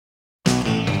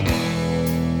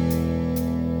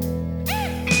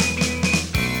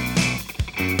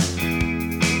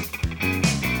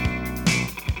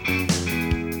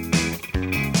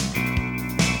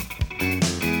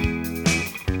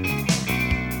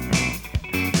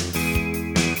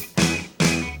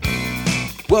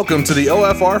Welcome to the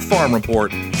OFR Farm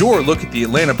Report, your look at the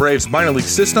Atlanta Braves minor league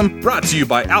system, brought to you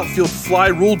by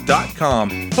OutfieldFlyRule.com,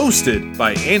 hosted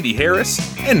by Andy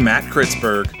Harris and Matt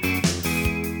Kritzberg.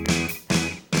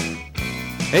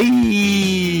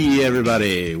 Hey,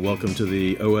 everybody. Welcome to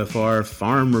the OFR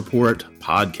Farm Report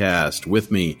podcast.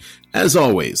 With me, as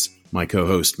always, my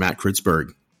co-host, Matt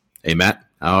Kritzberg. Hey, Matt,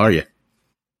 how are you?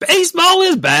 Baseball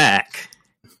is back.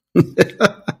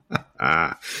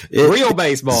 Real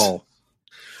baseball.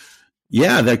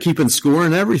 Yeah, they're keeping score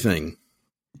and everything.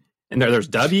 And there's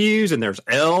W's and there's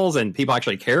L's and people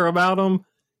actually care about them.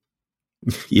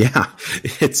 Yeah,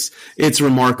 it's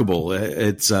remarkable.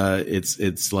 It's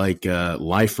like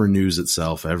life renews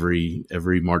itself every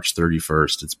March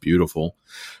 31st. It's beautiful.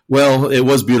 Well, it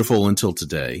was beautiful until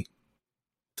today.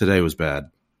 Today was bad,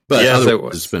 but yes,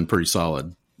 it's been pretty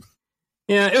solid.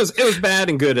 Yeah, it was bad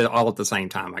and good all at the same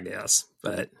time, I guess.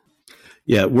 But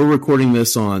yeah, we're recording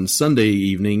this on Sunday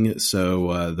evening,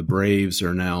 so the Braves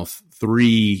are now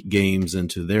 3 games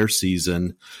into their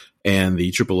season, and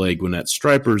the AAA Gwinnett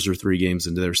Stripers are 3 games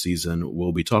into their season.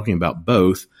 We'll be talking about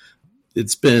both.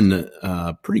 It's been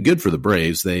pretty good for the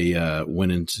Braves. They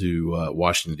went into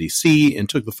Washington, D.C. and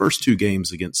took the first 2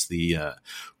 games against the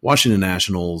Washington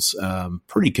Nationals.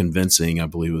 Pretty convincing, I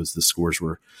believe. The scores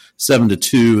were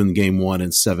 7-2 in Game 1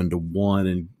 and 7-1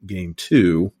 in Game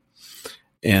 2.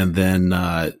 And then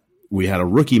we had a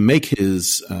rookie make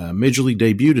his major league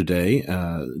debut today.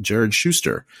 Jared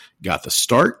Schuster got the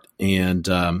start, and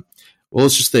well,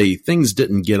 let's just say things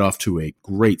didn't get off to a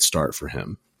great start for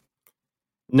him.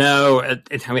 no,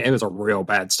 it was a real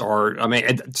bad start. I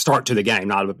mean, start to the game,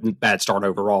 not a bad start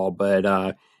overall,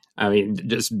 but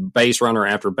just base runner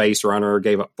after base runner,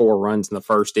 gave up 4 runs in the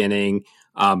first inning.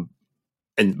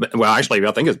 Actually,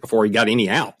 I think it's before he got any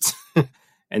outs.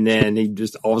 And then he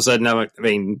just all of a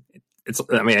sudden, it's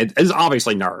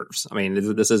obviously nerves. I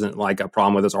mean, this isn't like a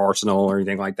problem with his arsenal or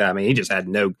anything like that. I mean, he just had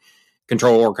no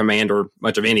control or command or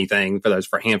much of anything for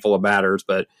a handful of batters.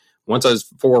 But once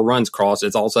those 4 runs crossed,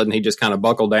 it's all of a sudden he just kind of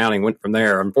buckled down and went from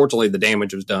there. Unfortunately, the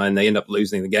damage was done. They end up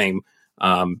losing the game.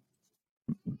 But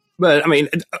I mean,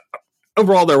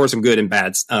 overall, there were some good and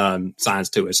bad signs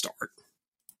to his start.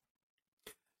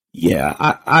 Yeah,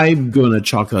 I'm going to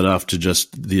chalk that up to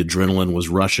just the adrenaline was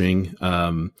rushing.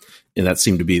 And that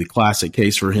seemed to be the classic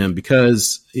case for him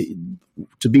because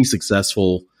to be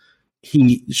successful,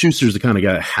 Schuster's the kind of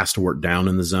guy that has to work down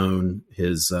in the zone.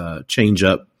 His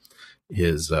changeup,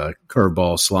 his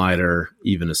curveball, slider,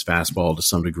 even his fastball to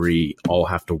some degree all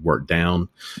have to work down.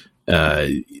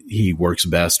 He works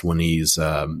best when he's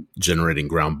generating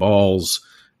ground balls.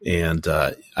 And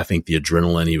I think the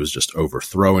adrenaline, he was just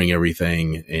overthrowing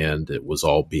everything, and it was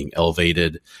all being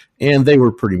elevated, and they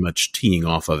were pretty much teeing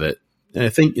off of it. And I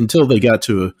think until they got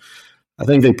to I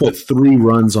think they put 3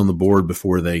 runs on the board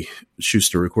before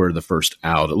Schuster recorded the first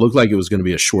out. It looked like it was going to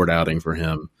be a short outing for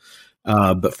him.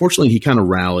 But fortunately, he kind of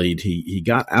rallied. He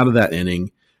got out of that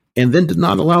inning and then did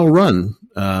not allow a run.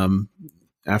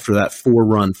 After that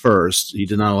 4-run first, he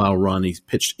did not allow a run. He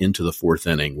pitched into the 4th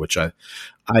inning, which I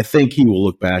think he will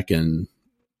look back and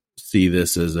see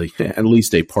this as at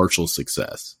least a partial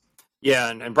success. Yeah,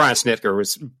 and Brian Snitker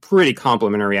was pretty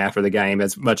complimentary after the game,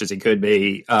 as much as he could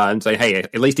be, and say, hey,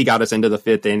 at least he got us into the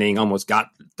 5th inning, almost got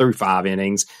through 5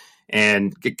 innings,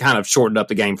 and kind of shortened up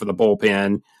the game for the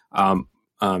bullpen.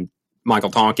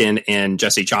 Michael Tonkin and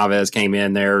Jesse Chavez came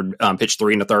in there, pitched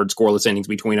 3 1/3 scoreless innings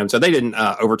between them. So they didn't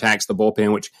overtax the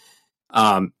bullpen, which,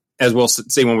 as we'll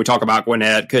see when we talk about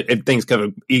Gwinnett, things could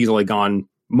have easily gone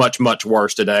much, much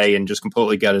worse today and just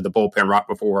completely gutted the bullpen right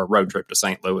before a road trip to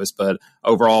St. Louis. But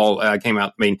overall, came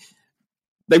out, I mean,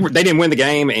 they didn't win the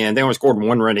game, and they only scored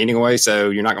 1 run anyway, so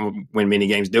you're not going to win many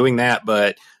games doing that.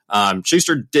 But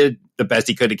Schuster did the best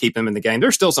he could to keep him in the game.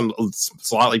 There's still some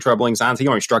slightly troubling signs. He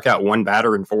only struck out 1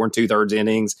 batter in 4 2/3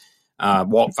 innings,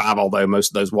 walked 5, although most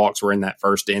of those walks were in that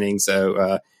first inning.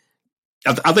 So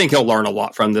I think he'll learn a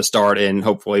lot from this start, and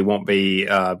hopefully won't be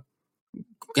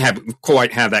have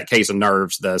that case of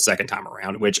nerves the second time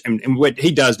around. And what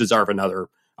he does deserve another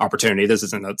opportunity. This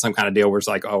isn't some kind of deal where it's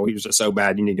like, oh, he was just so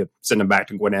bad, you need to send him back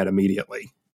to Gwinnett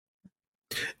immediately.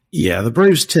 Yeah, the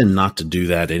Braves tend not to do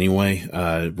that anyway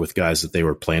with guys that they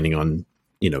were planning on,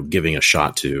 giving a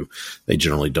shot to. They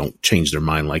generally don't change their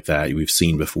mind like that. We've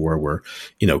seen before where,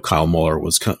 Kyle Muller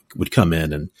would come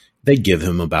in and they'd give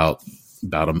him about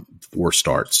 4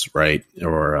 starts, right?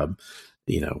 Or,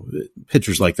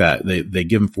 pitchers like that, they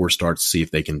give him 4 starts to see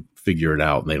if they can figure it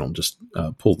out, and they don't just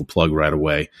pull the plug right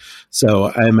away. So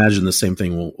I imagine the same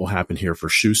thing will happen here for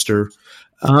Schuster.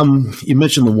 You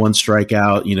mentioned the 1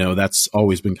 strikeout. That's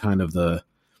always been kind of the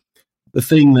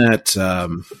thing that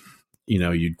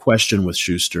you'd question with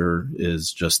Schuster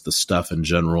is just the stuff in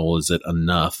general. Is it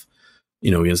enough? He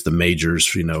has the majors,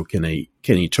 can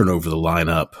he turn over the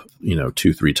lineup,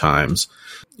 2-3 times,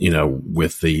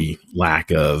 with the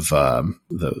lack of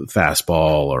the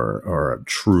fastball or a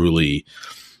truly,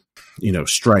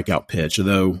 strikeout pitch.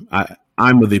 Although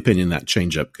I'm of the opinion that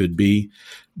changeup could be,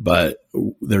 but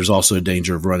there's also a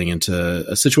danger of running into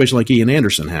a situation like Ian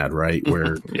Anderson had, right?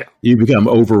 Where you become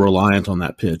over reliant on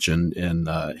that pitch and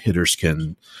hitters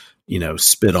can,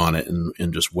 spit on it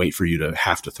and just wait for you to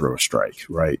have to throw a strike.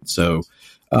 Right. So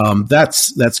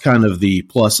that's kind of the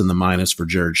plus and the minus for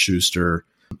Jared Schuster.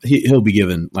 He'll be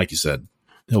given, like you said,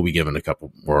 a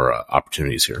couple more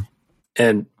opportunities here.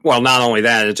 And well, not only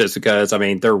that, it's just because,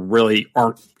 there really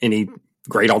aren't any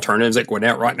great alternatives at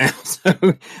Gwinnett right now. So,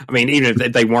 even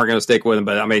if they weren't going to stick with him,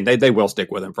 but they will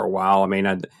stick with him for a while.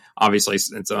 Obviously,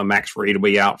 since Max Fried will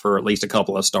be out for at least a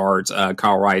couple of starts,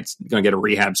 Kyle Wright's going to get a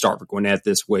rehab start for Gwinnett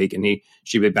this week, and he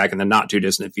should be back in the not too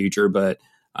distant future. But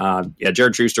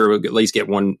Jared Schuster will at least get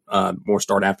one more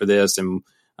start after this, and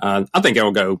I think it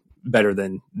will go better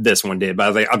than this one did.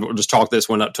 But I'll just chalk this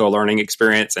one up to a learning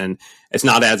experience, and it's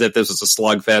not as if this was a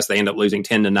slugfest. They end up losing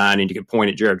 10-9, and you can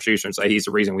point at Jared Schuster and say he's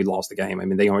the reason we lost the game.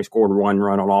 They only scored one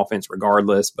run on offense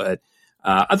regardless, but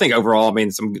I think overall,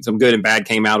 some good and bad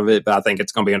came out of it, but I think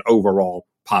it's going to be an overall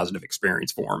positive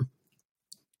experience for him.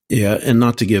 Yeah, and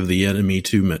not to give the enemy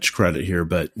too much credit here,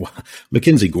 but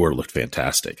Mackenzie Gore looked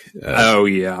fantastic. Oh,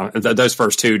 yeah. Those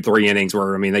first 2-3 innings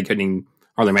were, they couldn't even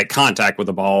hardly make contact with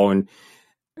the ball, and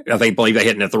I believe they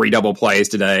hit into 3 double plays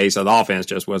today, so the offense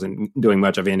just wasn't doing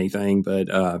much of anything. But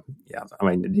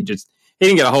he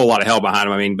didn't get a whole lot of help behind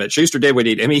him. But Schuster did what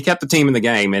he did. He kept the team in the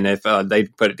game, and if they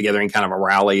put it together in kind of a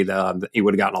rally, he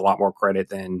would have gotten a lot more credit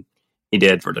than he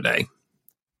did for today.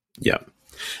 Yeah.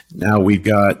 Now we've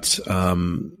got,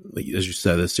 as you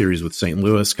said, a series with St.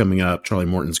 Louis coming up. Charlie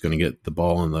Morton's going to get the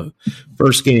ball in the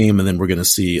first game, and then we're going to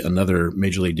see another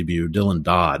Major League debut. Dylan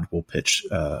Dodd will pitch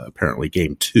apparently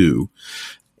game 2.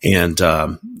 And,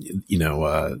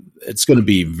 it's going to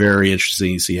be very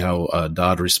interesting to see how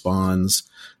Dodd responds.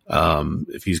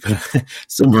 If he's going to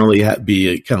similarly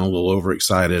be kind of a little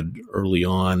overexcited early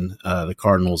on. The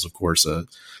Cardinals, of course,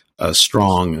 a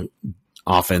strong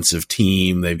offensive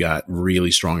team. They've got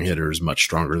really strong hitters, much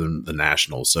stronger than the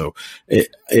Nationals. So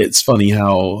it's funny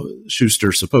how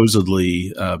Schuster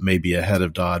supposedly may be ahead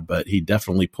of Dodd, but he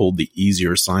definitely pulled the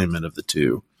easier assignment of the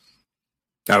two.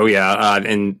 Oh, yeah.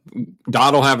 And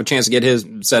Dodd will have a chance to get his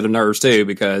set of nerves, too,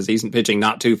 because he's pitching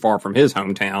not too far from his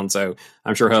hometown. So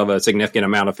I'm sure he'll have a significant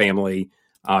amount of family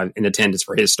in attendance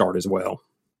for his start as well.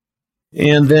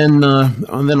 And then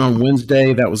on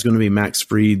Wednesday, that was going to be Max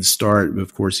Fried's start.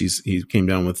 Of course, he came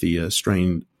down with the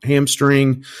strained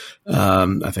hamstring.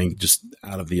 I think just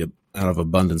out of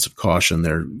abundance of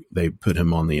caution, they put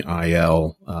him on the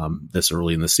IL this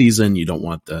early in the season. You don't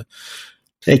want to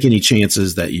take any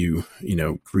chances that you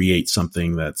create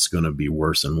something that's going to be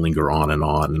worse and linger on and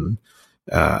on.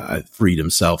 And Fried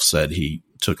himself said he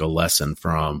took a lesson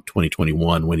from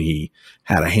 2021 when he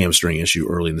had a hamstring issue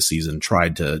early in the season,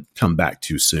 tried to come back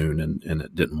too soon, and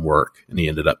it didn't work, and he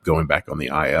ended up going back on the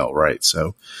IL, right?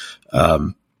 So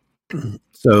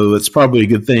it's probably a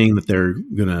good thing that they're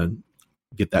going to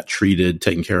get that treated,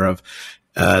 taken care of.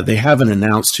 They haven't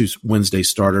announced who Wednesday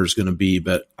starter is going to be,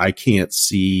 but I can't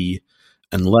see,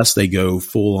 unless they go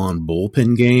full-on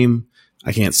bullpen game,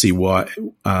 I can't see why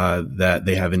that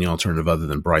they have any alternative other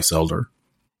than Bryce Elder.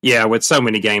 Yeah, with so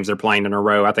many games they're playing in a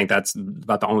row, I think that's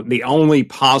about the only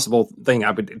possible thing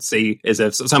I would see is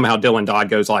if somehow Dylan Dodd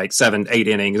goes like 7-8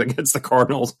 innings against the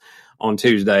Cardinals on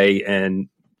Tuesday and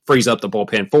frees up the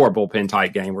bullpen for a bullpen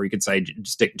type game where you could say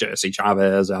stick Jesse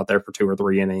Chavez out there for 2 or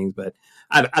 3 innings. But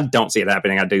I don't see it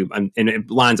happening. I do. And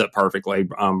it lines up perfectly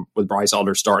with Bryce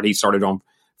Elder's start. He started on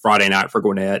Friday night for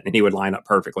Gwinnett, and he would line up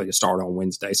perfectly to start on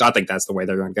Wednesday. So I think that's the way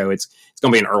they're going to go. It's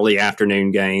going to be an early afternoon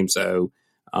game, so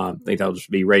I think they'll just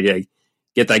be ready to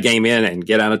get that game in and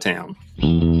get out of town.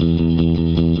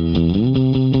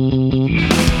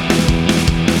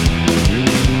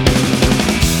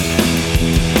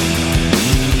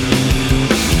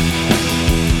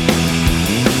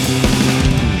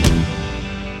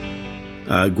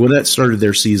 Gwinnett started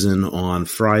their season on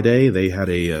Friday. They had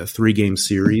a 3-game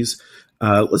series.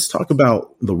 Let's talk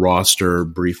about the roster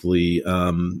briefly.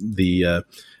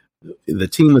 The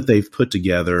team that they've put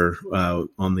together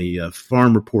on the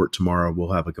Farm Report tomorrow,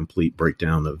 we'll have a complete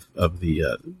breakdown of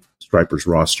the Stripers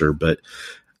roster. But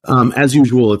as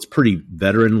usual, it's pretty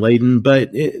veteran laden.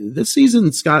 But this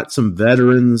season's got some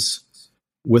veterans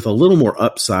with a little more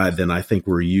upside than I think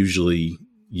we're usually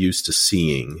used to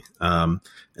seeing. And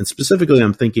specifically,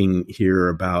 I'm thinking here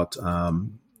about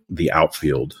the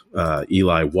outfield.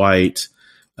 Eli White,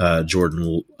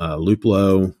 Jordan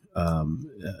Luplow,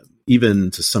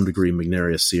 even to some degree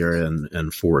Magnarius Sierra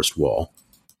and Forrest Wall.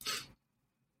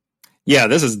 Yeah,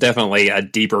 this is definitely a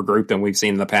deeper group than we've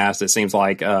seen in the past. It seems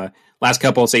like last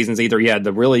couple of seasons, either you had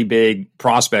the really big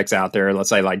prospects out there, let's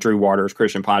say like Drew Waters,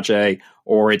 Christian Pache,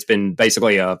 or it's been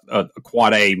basically a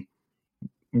quad A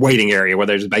waiting area where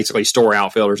there's basically store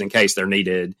outfielders in case they're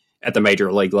needed at the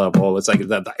major league level. It's like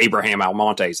the Abraham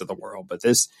Almontes of the world. But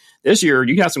this year,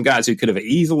 you got some guys who could have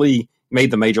easily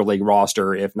made the major league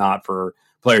roster if not for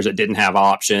players that didn't have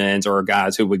options or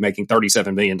guys who would be making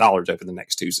 $37 million over the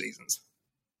next 2 seasons.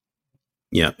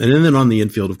 Yeah, and then on the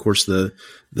infield, of course, the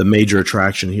major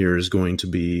attraction here is going to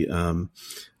be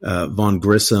Vaughn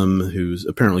Grissom, who's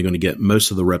apparently going to get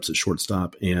most of the reps at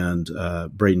shortstop, and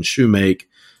Braden Shoemake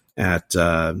at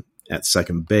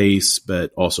second base,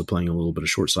 but also playing a little bit of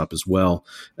shortstop as well.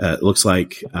 It looks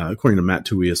like, according to Matt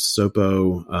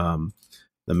Tuiasosopo,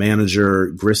 the manager,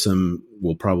 Grissom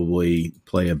will probably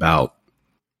play about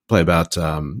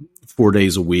 4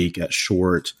 days a week at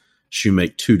short.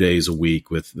 Shoemake 2 days a week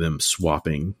with them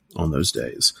swapping on those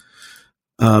days.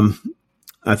 I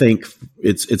think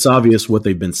it's obvious what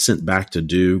they've been sent back to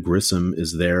do. Grissom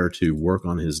is there to work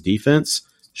on his defense.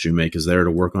 Shoemake is there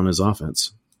to work on his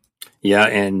offense. Yeah,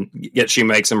 and get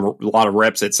Shoemake a lot of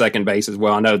reps at second base as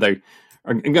well. I know they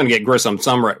are going to get Grissom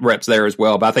some reps there as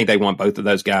well, but I think they want both of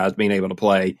those guys being able to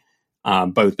play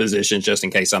both positions just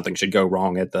in case something should go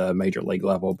wrong at the major league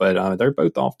level. But they're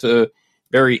both off to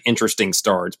very interesting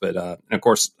starts. But and of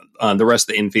course, the rest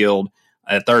of the infield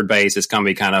at third base is going to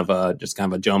be kind of a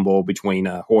jumble between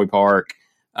Hoy Park,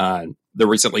 the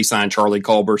recently signed Charlie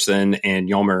Culberson, and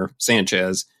Yomer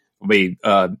Sanchez will be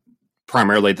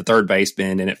primarily the third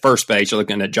baseman. And at first base, you're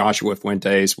looking at Joshua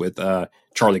Fuentes with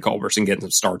Charlie Culberson getting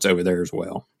some starts over there as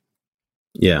well.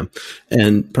 Yeah,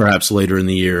 and perhaps later in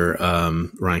the year,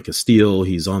 Ryan Castile,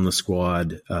 he's on the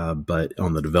squad, but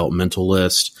on the developmental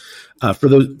list. For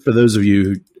those of you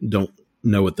who don't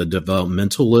know what the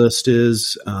developmental list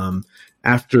is,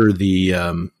 after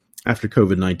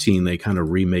COVID-19, they kind of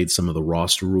remade some of the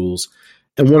roster rules,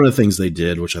 and one of the things they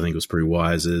did, which I think was pretty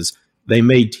wise, is they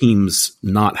made teams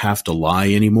not have to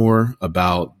lie anymore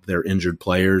about their injured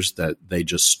players that they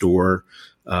just store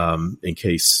in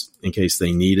case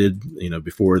they needed.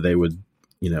 Before they would,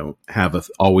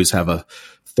 always have a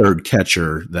third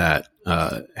catcher that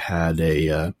had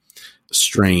a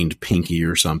strained pinky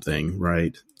or something,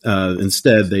 right?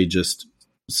 Instead, they just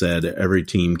said every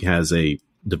team has a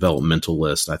developmental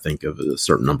list. I think of a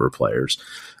certain number of players.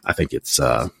 I think it's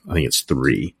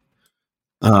 3.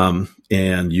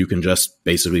 And you can just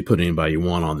basically put anybody you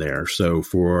want on there. So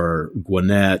for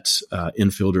Gwinnett,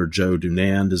 infielder Joe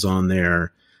Dunand is on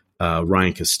there.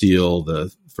 Ryan Castile,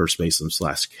 the first baseman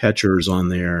 / catcher, is on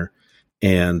there.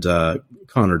 And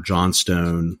Connor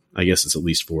Johnstone, I guess it's at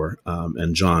least 4,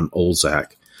 and John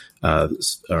Olzak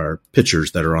are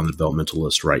pitchers that are on the developmental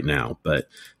list right now. But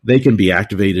they can be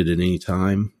activated at any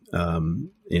time,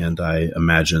 and I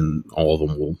imagine all of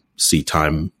them will see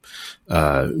time.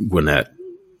 Gwinnett,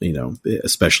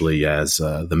 especially as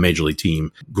the major league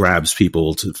team grabs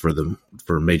people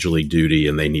for major league duty,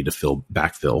 and they need to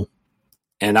backfill.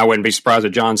 And I wouldn't be surprised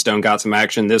if Johnstone got some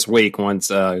action this week once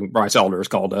Bryce Elder is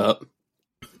called up.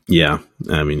 Yeah,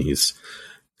 I mean, he's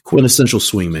quintessential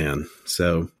swingman.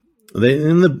 So they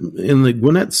in the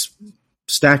Gwinnett's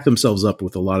stack themselves up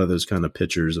with a lot of those kind of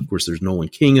pitchers. Of course, there's Nolan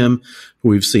Kingham, who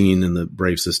we've seen in the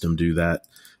Brave system do that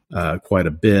quite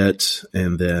a bit.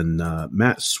 And then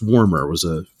Matt Swarmer was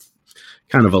a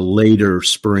kind of a later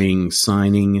spring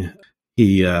signing.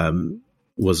 He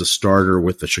was a starter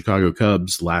with the Chicago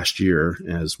Cubs last year,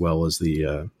 as well as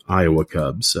the Iowa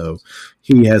Cubs. So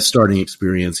he has starting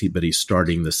experience, but he's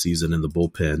starting the season in the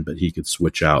bullpen, but he could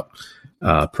switch out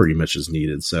pretty much as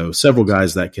needed. So several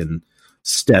guys that can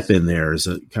step in there as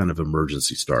a kind of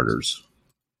emergency starters.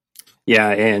 Yeah,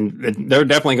 and they're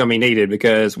definitely going to be needed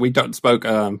because we spoke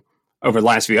over the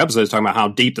last few episodes talking about how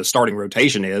deep the starting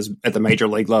rotation is at the major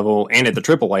league level and at the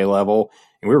AAA level.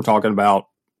 And we were talking about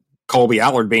Colby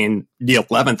Allard being the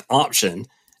 11th option,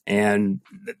 and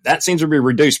that seems to be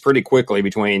reduced pretty quickly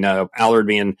between Allard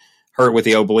being hurt with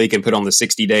the oblique and put on the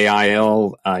 60-day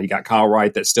IL. You got Kyle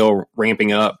Wright that's still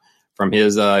ramping up from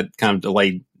his kind of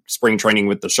delayed spring training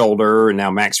with the shoulder, and now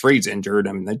Max Fried's injured.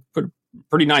 I mean, they put a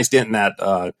pretty nice dent in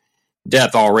that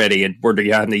depth already, and where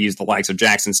you having to use the likes of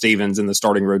Jackson Stevens in the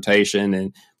starting rotation,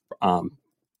 and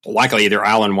likely either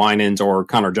Alan Winans or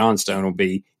Connor Johnstone will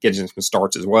be getting some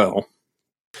starts as well.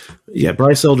 Yeah,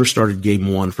 Bryce Elder started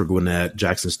game 1 for Gwinnett,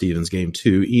 Jackson Stevens game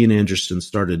 2. Ian Anderson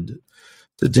started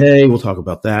today. We'll talk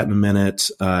about that in a minute.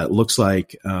 It looks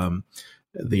like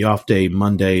the off day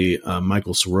Monday,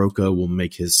 Michael Soroka will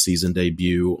make his season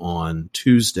debut on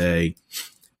Tuesday,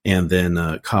 and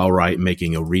then Kyle Wright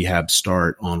making a rehab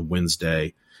start on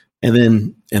Wednesday. And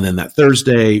then that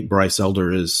Thursday, Bryce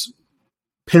Elder is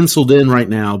penciled in right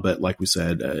now, but like we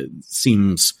said,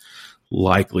 seems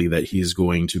likely that he's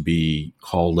going to be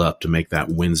called up to make that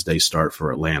Wednesday start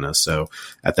for Atlanta. So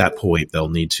at that point, they'll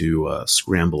need to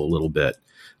scramble a little bit.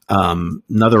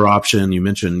 Another option, you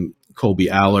mentioned Colby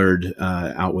Allard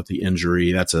out with the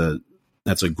injury. That's a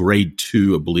grade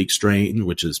 2 oblique strain,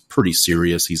 which is pretty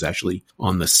serious. He's actually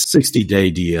on the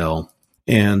 60-day DL.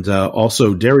 And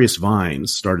also Darius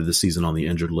Vines started the season on the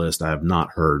injured list. I have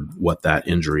not heard what that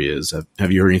injury is.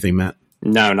 Have you heard anything, Matt?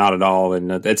 No, not at all.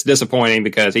 And it's disappointing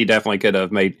because he definitely could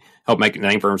have helped make a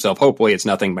name for himself. Hopefully it's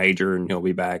nothing major and he'll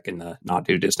be back in the not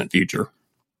too distant future.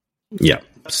 Yeah.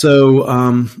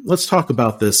 So let's talk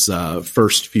about this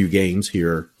first few games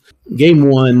here. Game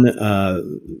 1,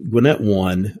 Gwinnett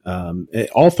won.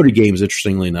 All 3 games,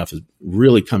 interestingly enough, have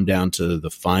really come down to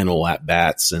the final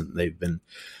at-bats, and they've been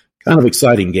kind of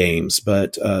exciting games.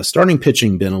 But starting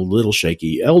pitching been a little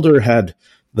shaky. Elder had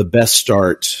the best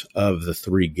start of the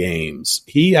 3 games.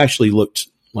 He actually looked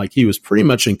like he was pretty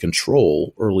much in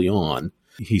control early on.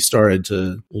 He started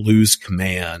to lose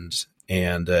command,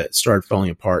 and it started falling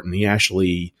apart, and he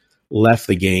actually left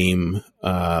the game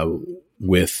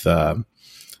with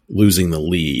losing the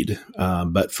lead.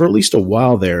 But for at least a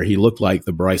while there, he looked like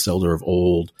the Bryce Elder of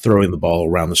old, throwing the ball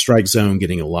around the strike zone,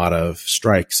 getting a lot of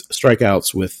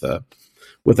strikeouts with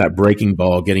that breaking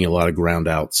ball, getting a lot of ground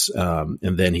outs.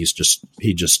 And then he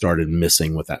just started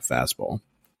missing with that fastball.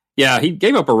 Yeah, he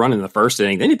gave up a run in the first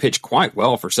inning. Then he pitched quite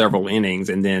well for several innings,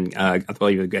 and then I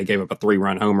believe he gave up a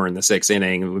 3-run homer in the 6th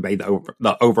inning. And we made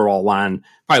the overall line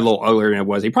probably a little earlier than it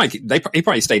was. He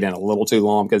probably stayed in a little too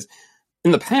long, because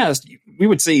in the past we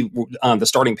would see the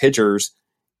starting pitchers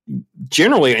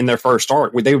generally in their first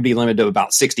start they would be limited to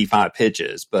about 65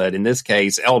 pitches. But in this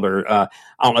case, Elder, I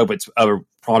don't know if it's a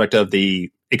product of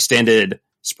the extended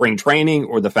spring training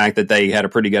or the fact that they had a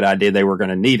pretty good idea they were going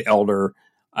to need Elder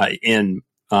in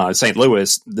St.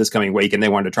 Louis this coming week, and they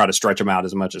wanted to try to stretch him out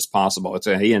as much as possible.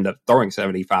 So he ended up throwing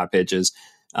 75 pitches.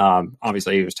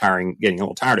 Obviously, he was getting a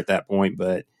little tired at that point,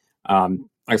 but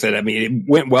like I said, I mean, it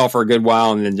went well for a good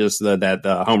while, and then just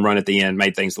the home run at the end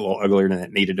made things a little uglier than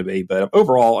it needed to be. But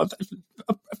overall,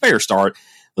 a fair start.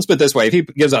 Let's put it this way. If he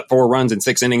gives up 4 runs in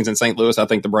 6 innings in St. Louis, I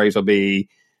think the Braves will be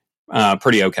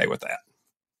pretty okay with that.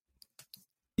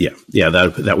 Yeah,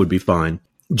 that would be fine.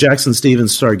 Jackson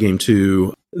Stevens started game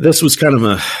 2. This was kind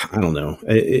of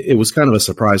it was kind of a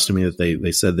surprise to me that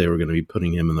they said they were going to be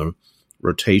putting him in the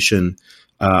rotation.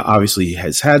 Obviously, he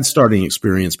has had starting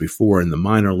experience before in the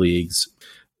minor leagues,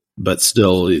 but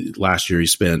still, last year he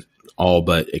spent all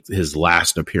but his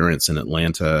last appearance in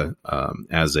Atlanta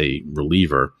as a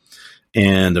reliever.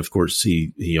 And, of course,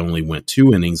 he only went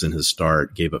 2 innings in his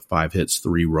start, gave up 5 hits,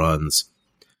 3 runs,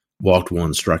 walked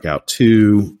 1, struck out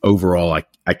 2. Overall,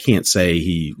 I can't say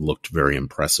he looked very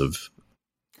impressive.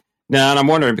 No, and I'm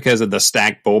wondering, because of the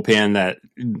stacked bullpen that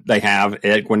they have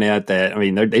at Gwinnett, that, I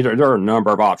mean, there are a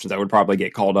number of options that would probably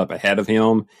get called up ahead of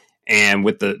him. And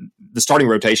with the starting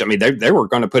rotation, I mean, they were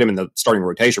going to put him in the starting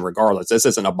rotation regardless. This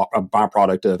isn't a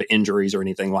byproduct of injuries or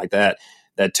anything like that.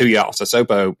 That Tuya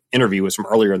Sosopo interview was from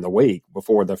earlier in the week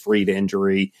before the Freed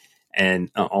injury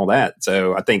and all that.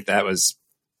 So I think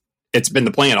it's been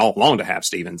the plan all along to have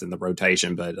Stevens in the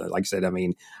rotation. But like I said, I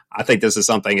mean, I think this is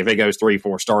something, if it goes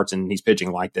 3-4 starts and he's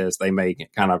pitching like this, they may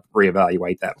kind of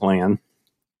reevaluate that plan.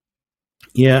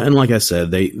 Yeah, and like I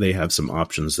said, they have some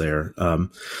options there.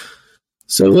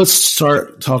 So let's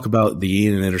talk about the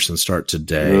Ian Anderson start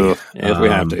today. If we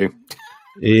have to.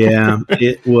 Yeah,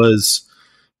 it was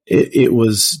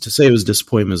to say it was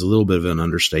disappointment is a little bit of an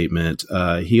understatement.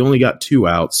 He only got 2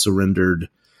 outs, surrendered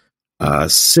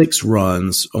 6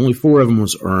 runs. Only 4 of them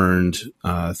was earned,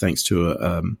 thanks to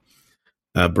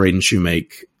a Braden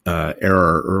Shoemake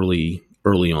error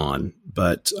early on.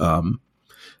 But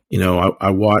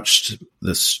I watched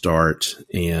the start,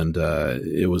 and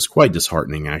it was quite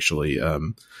disheartening, actually.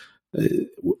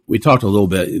 We talked a little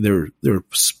bit. There were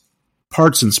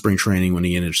parts in spring training when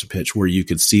he entered the pitch where you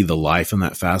could see the life in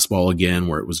that fastball again,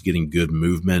 where it was getting good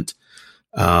movement.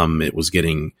 It was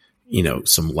getting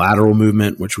some lateral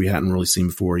movement, which we hadn't really seen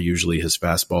before. Usually his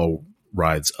fastball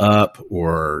rides up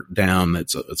or down.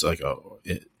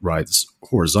 It rides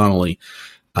horizontally.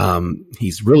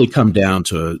 He's really come down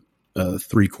to a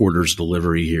 3/4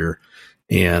 delivery here.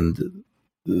 And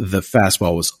the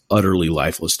fastball was utterly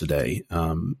lifeless today.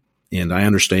 And I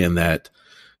understand that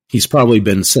he's probably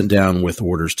been sent down with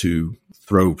orders to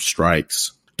throw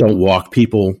strikes, don't walk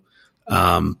people.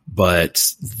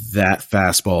 But that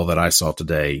fastball that I saw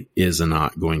today is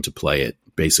not going to play at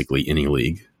basically any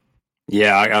league.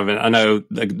 Yeah, I know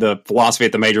the philosophy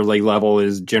at the major league level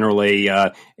is generally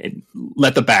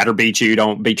let the batter beat you.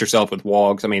 Don't beat yourself with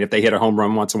walks. I mean, if they hit a home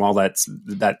run once in a while, that's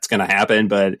going to happen.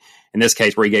 But in this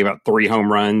case, where he gave up 3 home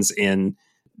runs in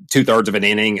 2/3 of an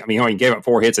inning, I mean, he gave up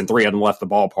 4 hits and 3 of them left the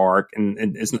ballpark.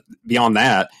 And it's, beyond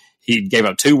that, he gave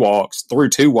up 2 walks, threw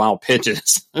 2 wild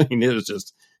pitches. I mean, it was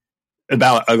just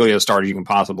about ugly a start as you can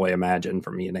possibly imagine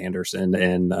from Ian Anderson.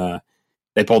 And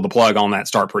they pulled the plug on that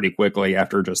start pretty quickly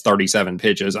after just 37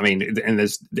 pitches. I mean, and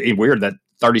it's weird that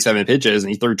 37 pitches,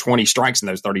 and he threw 20 strikes in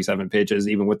those 37 pitches,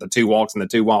 even with the 2 walks and the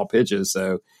 2 wild pitches.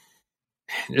 So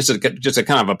it's just a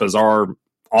kind of a bizarre,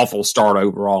 awful start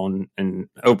overall. And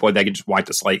hopefully they can just wipe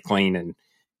the slate clean and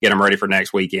get them ready for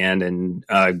next weekend and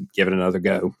give it another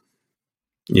go.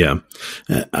 Yeah,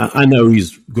 I know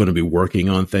he's going to be working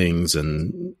on things,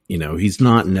 and, he's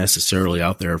not necessarily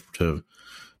out there to,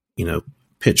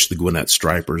 pitch the Gwinnett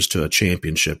Stripers to a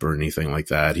championship or anything like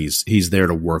that. He's there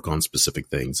to work on specific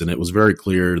things. And it was very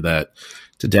clear that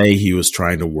today he was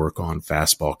trying to work on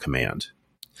fastball command.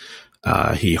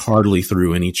 He hardly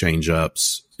threw any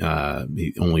changeups. I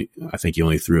think he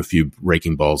only threw a few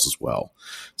breaking balls as well.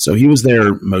 So he was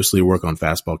there mostly to work on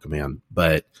fastball command,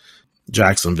 but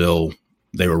Jacksonville,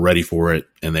 they were ready for it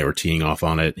and they were teeing off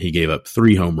on it. He gave up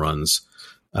 3 home runs,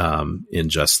 in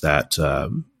just that,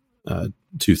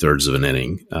 2/3 of an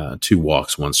inning, 2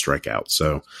 walks, 1 strikeout.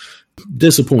 So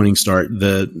disappointing start.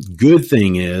 The good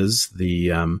thing is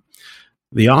the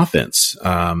offense.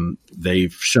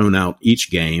 They've shown out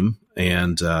each game,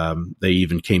 and they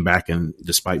even came back, and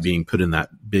despite being put in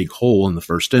that big hole in the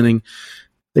first inning,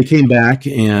 they came back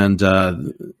and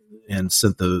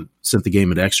sent the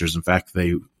game at extras. In fact,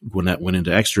 Gwinnett went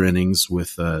into extra innings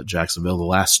with Jacksonville the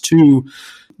last 2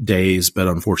 days, but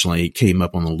unfortunately came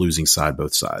up on the losing side,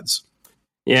 both sides.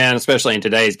 Yeah, and especially in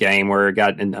today's game where it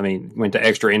went to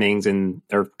extra innings and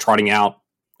they're trotting out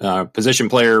position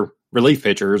player relief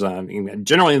pitchers.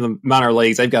 Generally in the minor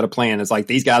leagues, they've got a plan. It's like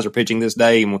these guys are pitching this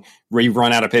day and we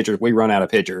run out of pitchers. We run out of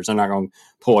pitchers. They're not going to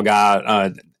pull a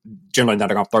guy. Generally not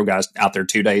going to throw guys out there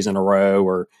 2 days in a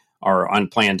row or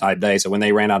unplanned type day. So when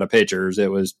they ran out of pitchers, it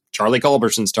was Charlie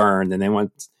Culberson's turn. And then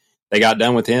once they got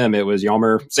done with him, it was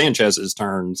Yolmer Sanchez's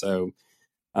turn. So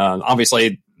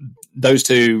obviously those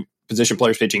 2 position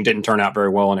players pitching didn't turn out very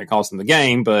well, and it cost them the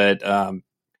game. But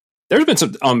there's been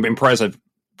some impressive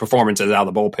performances out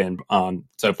of the bullpen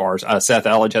so far. Seth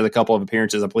Elledge has a couple of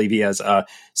appearances. I believe he has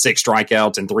 6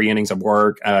 strikeouts and 3 innings of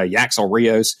work. Yaxel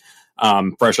Rios,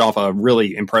 fresh off a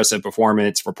really impressive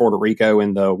performance for Puerto Rico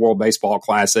in the World Baseball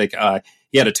Classic.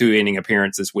 He had a 2-inning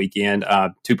appearance this weekend,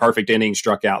 2 perfect innings,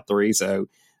 struck out 3. So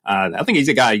I think he's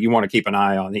a guy you want to keep an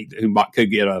eye on who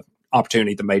could get an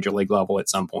opportunity at the major league level at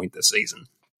some point this season.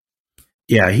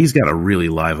 Yeah, he's got a really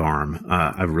live arm.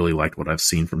 I've really liked what I've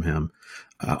seen from him.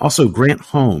 Also, Grant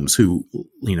Holmes, who,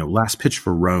 last pitch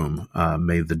for Rome,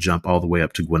 made the jump all the way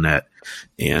up to Gwinnett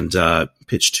and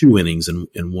pitched 2 innings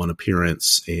in 1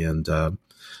 appearance and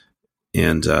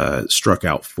struck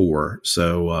out 4.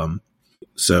 So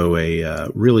a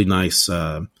really nice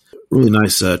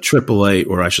AAA,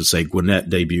 or I should say Gwinnett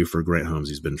debut for Grant Holmes.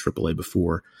 He's been AAA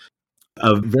before.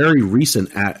 A very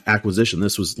recent acquisition.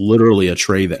 This was literally a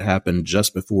trade that happened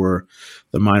just before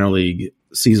the minor league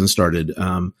season started.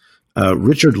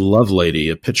 Richard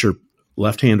Lovelady, a pitcher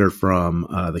left-hander from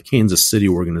the Kansas City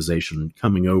organization,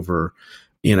 coming over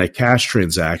in a cash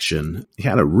transaction. He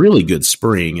had a really good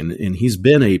spring, and he's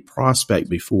been a prospect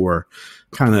before,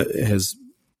 kind of has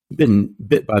been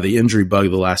bit by the injury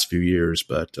bug the last few years,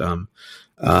 but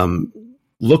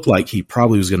looked like he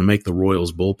probably was going to make the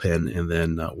Royals bullpen, and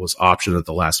then was optioned at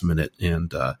the last minute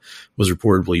and was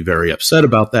reportedly very upset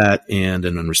about that. And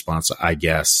in response, I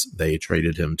guess they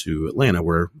traded him to Atlanta,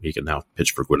 where he can now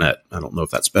pitch for Gwinnett. I don't know if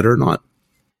that's better or not.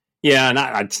 Yeah,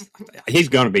 and he's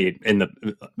going to be in the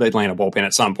Atlanta bullpen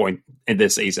at some point in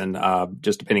this season,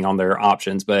 just depending on their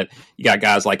options. But you got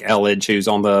guys like Elledge, who's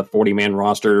on the 40-man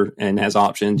roster and has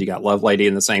options. You got Lovelady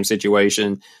in the same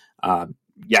situation.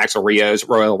 Yaxel Rios,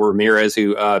 Royal Ramirez,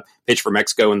 who pitched for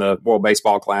Mexico in the World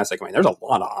Baseball Classic. I mean, there's a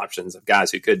lot of options of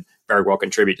guys who could very well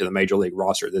contribute to the Major League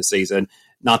roster this season.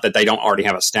 Not that they don't already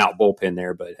have a stout bullpen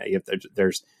there, but hey, if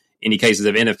there's any cases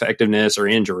of ineffectiveness or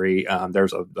injury, there's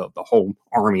the whole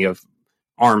army of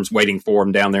arms waiting for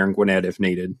them down there in Gwinnett if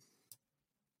needed.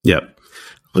 Yep.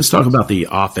 Let's talk about the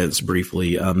offense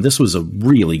briefly. This was a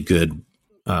really good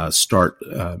start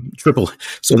triple.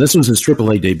 So this was his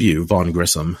AAA debut, Vaughn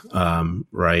Grissom,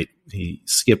 right? He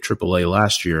skipped AAA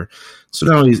last year, so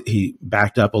now he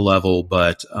backed up a level.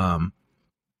 But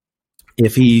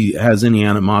if he has any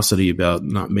animosity about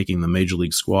not making the major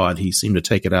league squad, he seemed to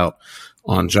take it out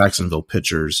on Jacksonville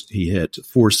pitchers. He hit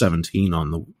 417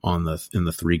 in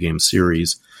the 3-game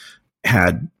series.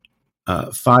 Had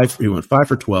he went 5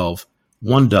 for 12,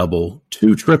 1 double,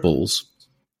 2 triples,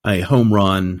 a home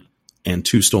run, and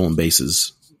 2 stolen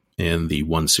bases in the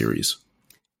 1 series.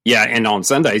 Yeah, and on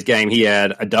Sunday's game, he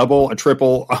had a double, a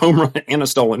triple, a home run, and a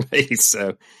stolen base.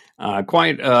 So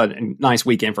quite a nice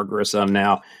weekend for Grissom.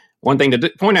 Now, one thing to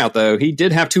point out, though, he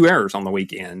did have 2 errors on the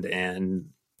weekend. And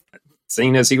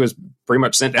seeing as he was pretty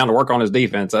much sent down to work on his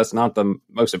defense, that's not the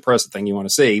most impressive thing you want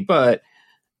to see. But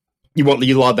you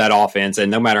love that offense. And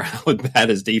no matter how bad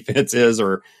his defense is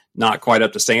or not quite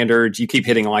up to standards, you keep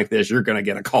hitting like this, you're going to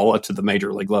get a call up to the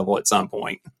major league level at some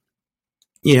point.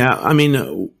 Yeah, I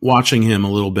mean, watching him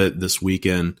a little bit this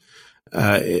weekend,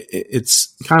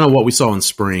 it's kind of what we saw in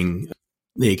spring.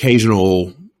 The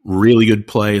occasional really good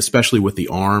play, especially with the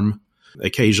arm,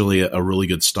 occasionally a really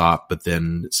good stop, but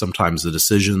then sometimes the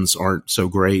decisions aren't so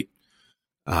great.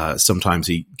 Sometimes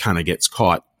he kind of gets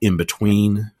caught in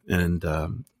between, and,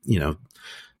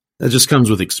 that just comes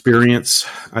with experience,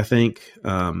 I think.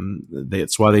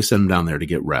 That's why they send him down there to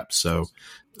get reps. So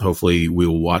hopefully we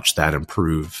will watch that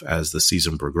improve as the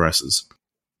season progresses.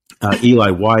 Eli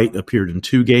White appeared in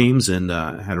 2 games and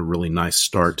had a really nice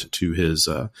start to his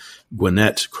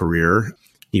Gwinnett career.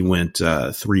 He went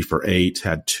 3 for 8,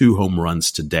 had 2 home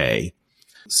runs today.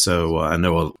 So I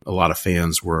know a lot of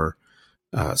fans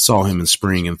saw him in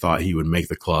spring and thought he would make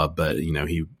the club, but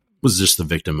he was just the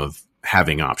victim of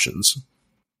having options.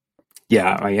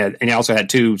 Yeah, and he also had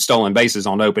 2 stolen bases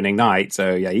on opening night.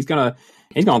 So yeah, he's gonna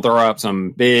throw up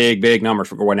some big numbers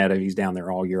for Gwinnett if he's down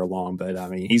there all year long. But I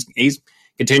mean, he's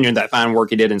continuing that fine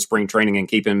work he did in spring training and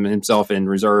keeping himself in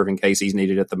reserve in case he's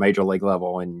needed at the major league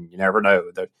level. And you never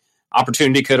know, the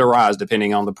opportunity could arise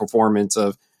depending on the performance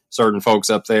of certain folks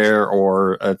up there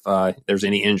or if there's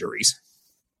any injuries.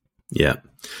 Yeah.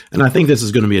 And I think this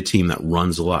is going to be a team that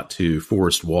runs a lot too.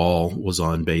 Forrest Wall was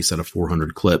on base at a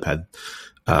 400 clip, had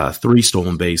 3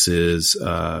 stolen bases.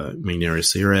 Maynard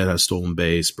Sierra had a stolen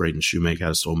base. Braden Shoemaker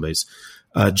had a stolen base.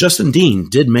 Justin Dean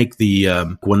did make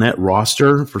the Gwinnett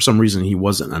roster. For some reason, he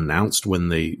wasn't announced when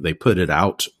they put it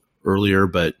out earlier,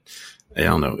 but I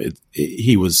don't know.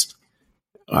 He was.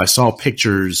 I saw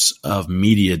pictures of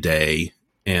Media Day,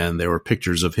 and there were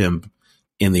pictures of him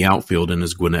in the outfield in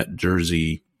his Gwinnett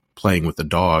jersey playing with the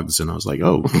dogs, and I was like,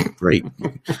 "Oh, great!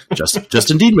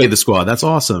 Justin Dean made the squad. That's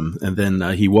awesome." And then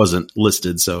he wasn't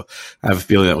listed, so I have a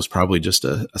feeling that was probably just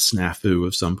a snafu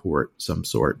of some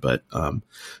sort. But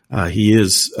he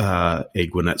is a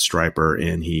Gwinnett striper,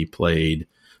 and he played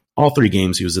all 3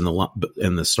 games. He was in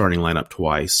the starting lineup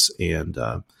twice, and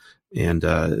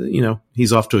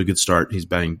he's off to a good start. He's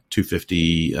batting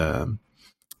 .250,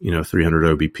 300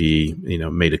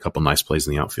 OBP. Made a couple nice plays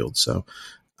in the outfield, so.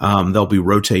 They'll be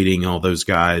rotating all those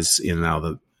guys in and out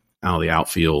of the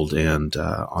outfield and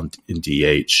in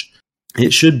DH.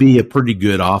 It should be a pretty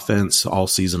good offense all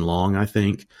season long, I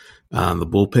think. The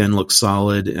bullpen looks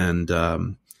solid, and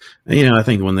I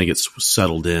think when they get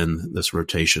settled in, this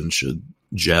rotation should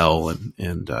gel.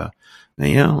 And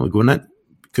Gwinnett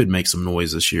could make some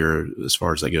noise this year as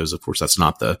far as that goes. Of course, that's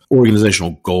not the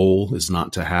organizational goal, is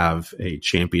not to have a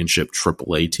championship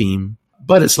AAA team,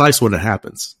 but it's nice when it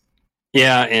happens.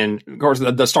 Yeah, and of course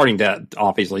the starting depth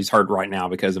obviously is hurt right now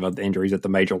because of the injuries at the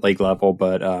major league level.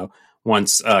 But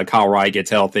once Kyle Wright gets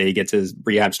healthy, gets his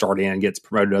rehab started and gets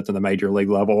promoted up to the major league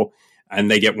level,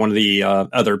 and they get one of the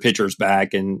other pitchers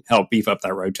back and help beef up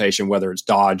that rotation, whether it's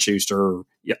Dodd, Schuster, or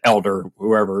Elder,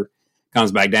 whoever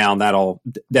comes back down, that'll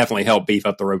definitely help beef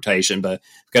up the rotation. But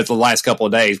because the last couple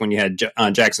of days when you had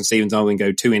Jackson Stevens only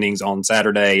go 2 innings on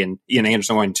Saturday and Ian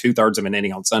Anderson going 2/3 of an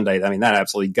inning on Sunday, I mean, that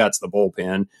absolutely guts the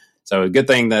bullpen. So a good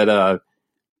thing that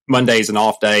Monday's an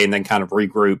off day and then kind of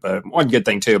regroup. One good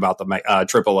thing, too, about the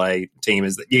AAA team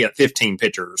is that you get 15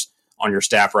 pitchers on your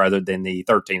staff rather than the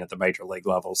 13 at the major league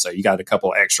level. So you got a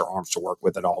couple of extra arms to work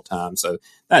with at all times. So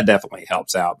that definitely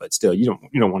helps out. But still, you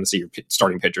don't want to see your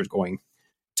starting pitchers going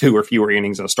 2 or fewer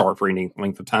innings at a start for any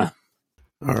length of time.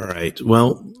 All right.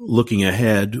 Well, looking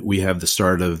ahead, we have the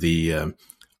start of the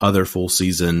other full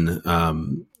season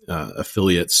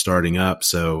affiliates starting up.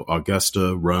 So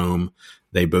Augusta, Rome,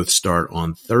 they both start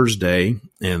on Thursday,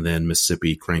 and then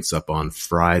Mississippi cranks up on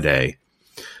Friday.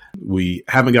 We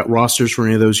haven't got rosters for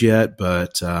any of those yet,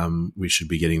 but we should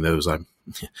be getting those. I'm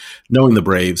knowing the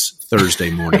Braves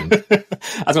Thursday morning. I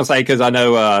was going to say, because I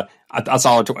know I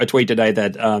saw a tweet today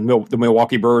that the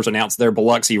Milwaukee Brewers announced their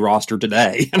Biloxi roster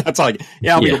today. And it's like,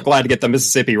 I'll be glad to get the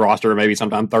Mississippi roster maybe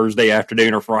sometime Thursday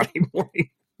afternoon or Friday morning.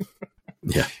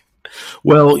 Yeah.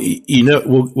 Well,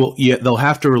 they'll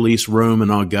have to release Rome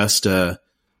and Augusta,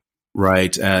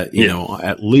 right?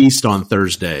 At least on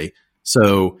Thursday.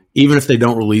 So even if they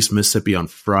don't release Mississippi on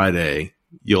Friday,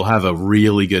 you'll have a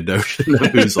really good notion of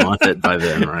who's on it by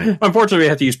then, right? Unfortunately, we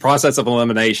have to use process of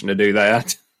elimination to do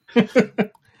that.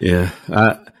 Yeah,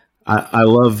 I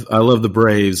love the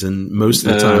Braves, and most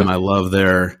of the time I love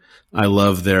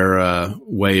their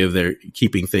way of their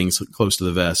keeping things close to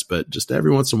the vest. But just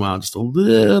every once in a while, just a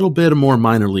little bit of more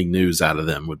minor league news out of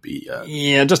them would be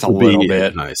just a little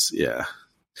bit nice. Yeah,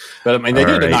 but I mean they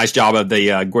did a nice job of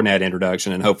the Gwinnett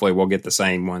introduction, and hopefully we'll get the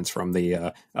same ones from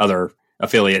the other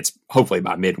affiliates. Hopefully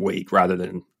by midweek rather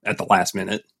than at the last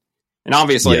minute. And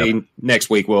obviously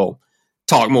next week we'll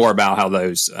talk more about how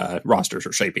those rosters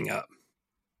are shaping up.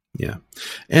 Yeah,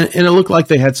 and it looked like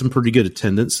they had some pretty good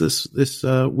attendance this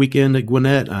weekend at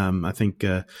Gwinnett. I think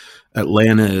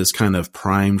Atlanta is kind of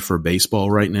primed for baseball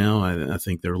right now. I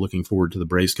think they're looking forward to the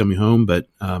Braves coming home, but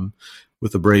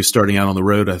with the Braves starting out on the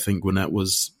road, I think Gwinnett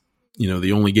was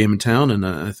the only game in town, and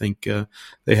I think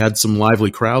they had some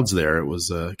lively crowds there. It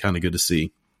was kind of good to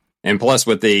see. And plus,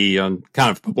 with the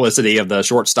kind of publicity of the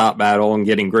shortstop battle and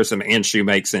getting Grissom and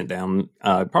Shoemake sent down,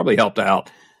 probably helped out.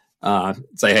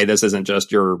 Say, hey, this isn't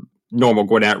just your normal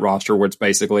Gwinnett roster, where it's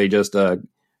basically just a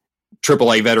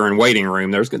AAA veteran waiting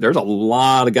room. There's a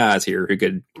lot of guys here who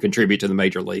could contribute to the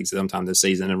major leagues sometime this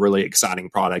season. A really exciting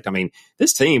product. I mean,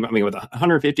 this team, with a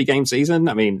 150 game season,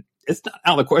 it's not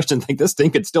out of the question. I think this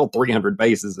team could steal 300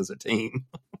 bases as a team.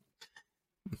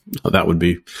 Oh, that would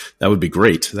be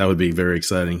great. That would be very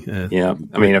exciting.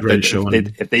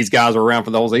 If these guys are around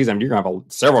for the whole season, you're going to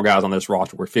have several guys on this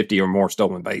roster with 50 or more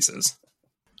stolen bases.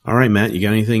 All right, Matt, you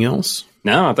got anything else?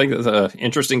 No, I think it's an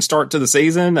interesting start to the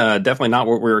season. Definitely not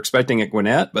what we were expecting at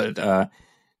Gwinnett, but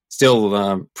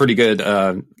still pretty good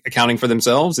accounting for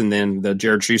themselves. And then the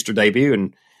Jared Schuster debut.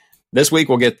 And this week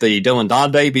we'll get the Dylan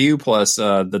Dodd debut plus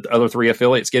the other three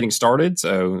affiliates getting started.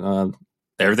 So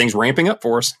everything's ramping up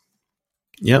for us.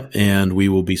 Yep, and we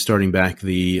will be starting back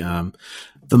the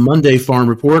Monday Farm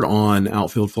Report on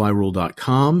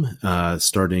OutfieldFlyRule.com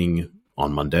starting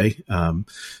on Monday.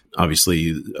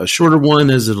 Obviously, a shorter one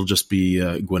as it'll just be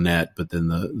Gwinnett, but then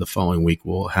the following week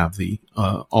we'll have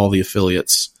all the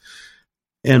affiliates,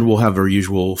 and we'll have our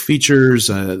usual features.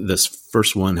 This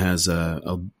first one has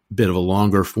a bit of a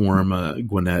longer form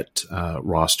Gwinnett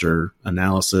roster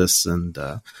analysis, and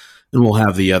we'll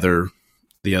have the other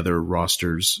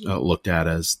rosters looked at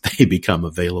as they become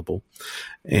available.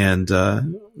 And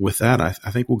with that, I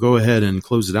think we'll go ahead and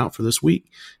close it out for this week.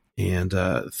 And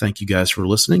thank you guys for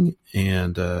listening.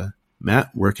 And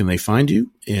Matt, where can they find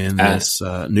you in this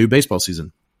new baseball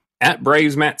season? At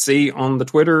Braves Matt C on the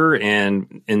Twitter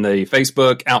and in the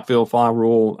Facebook Outfield Fly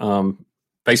Rule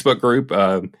Facebook group.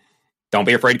 Don't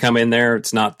be afraid to come in there.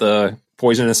 It's not the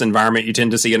poisonous environment you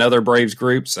tend to see in other Braves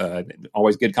groups.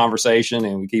 Always good conversation,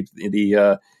 and we keep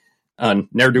the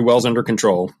ne'er-do-wells under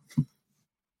control.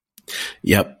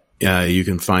 Yep. You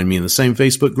can find me in the same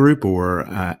Facebook group or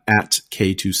at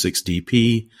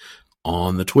K26DP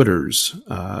on the Twitters.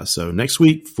 So next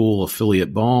week, full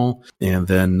affiliate ball. And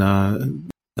then I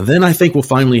think we'll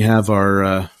finally have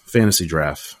our fantasy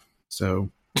draft. So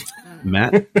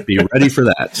Matt, be ready for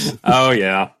that. Oh,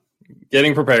 yeah.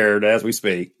 Getting prepared as we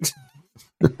speak.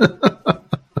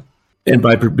 And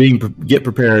by get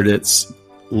prepared, it's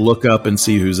look up and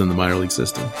see who's in the minor league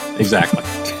system. Exactly.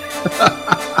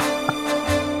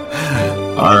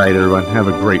 All right, everyone. Have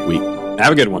a great week.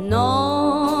 Have a good one.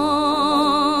 Non,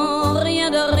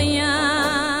 rien de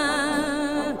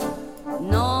rien.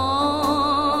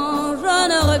 Non, je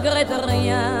ne regrette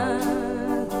rien.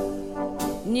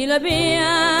 Ni le bien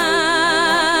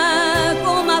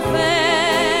qu'on m'a fait,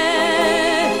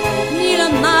 ni le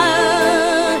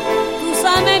mal. Tout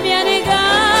ça m'est bien égal.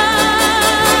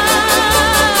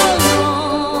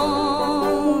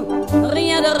 Non,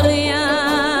 rien de rien.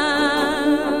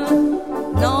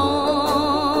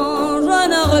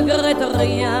 Regrette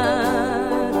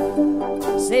rien,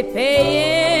 c'est payé,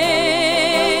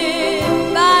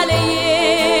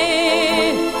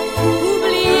 balayé,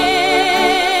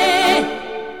 oublié.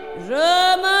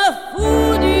 Je me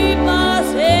fous du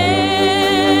passé,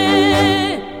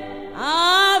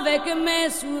 avec mes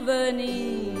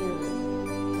souvenirs.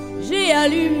 J'ai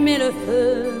allumé le feu,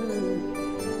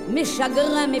 mes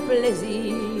chagrins, mes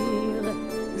plaisirs.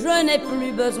 Je n'ai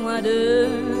plus besoin de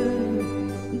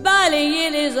balayer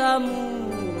les amours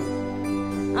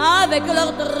avec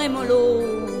leur trémolo,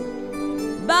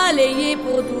 balayé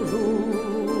pour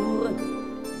toujours.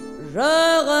 Je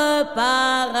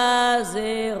repars à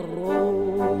zéro.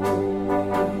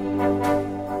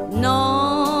 Non,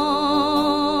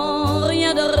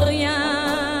 rien de rien.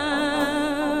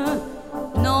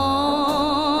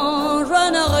 Non, je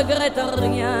ne regrette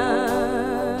rien.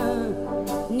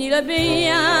 Ni le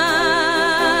bien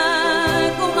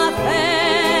qu'on m'a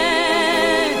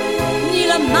fait, ni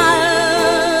le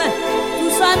mal,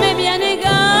 tout ça m'est bien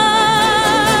égal.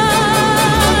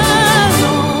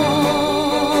 Non,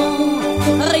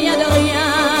 rien de rien.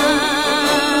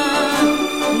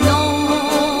 Non,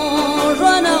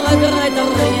 je ne regrette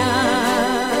rien.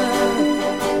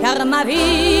 Car ma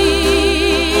vie,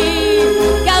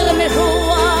 car mes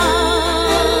joies,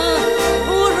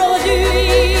 aujourd'hui,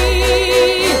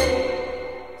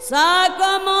 ça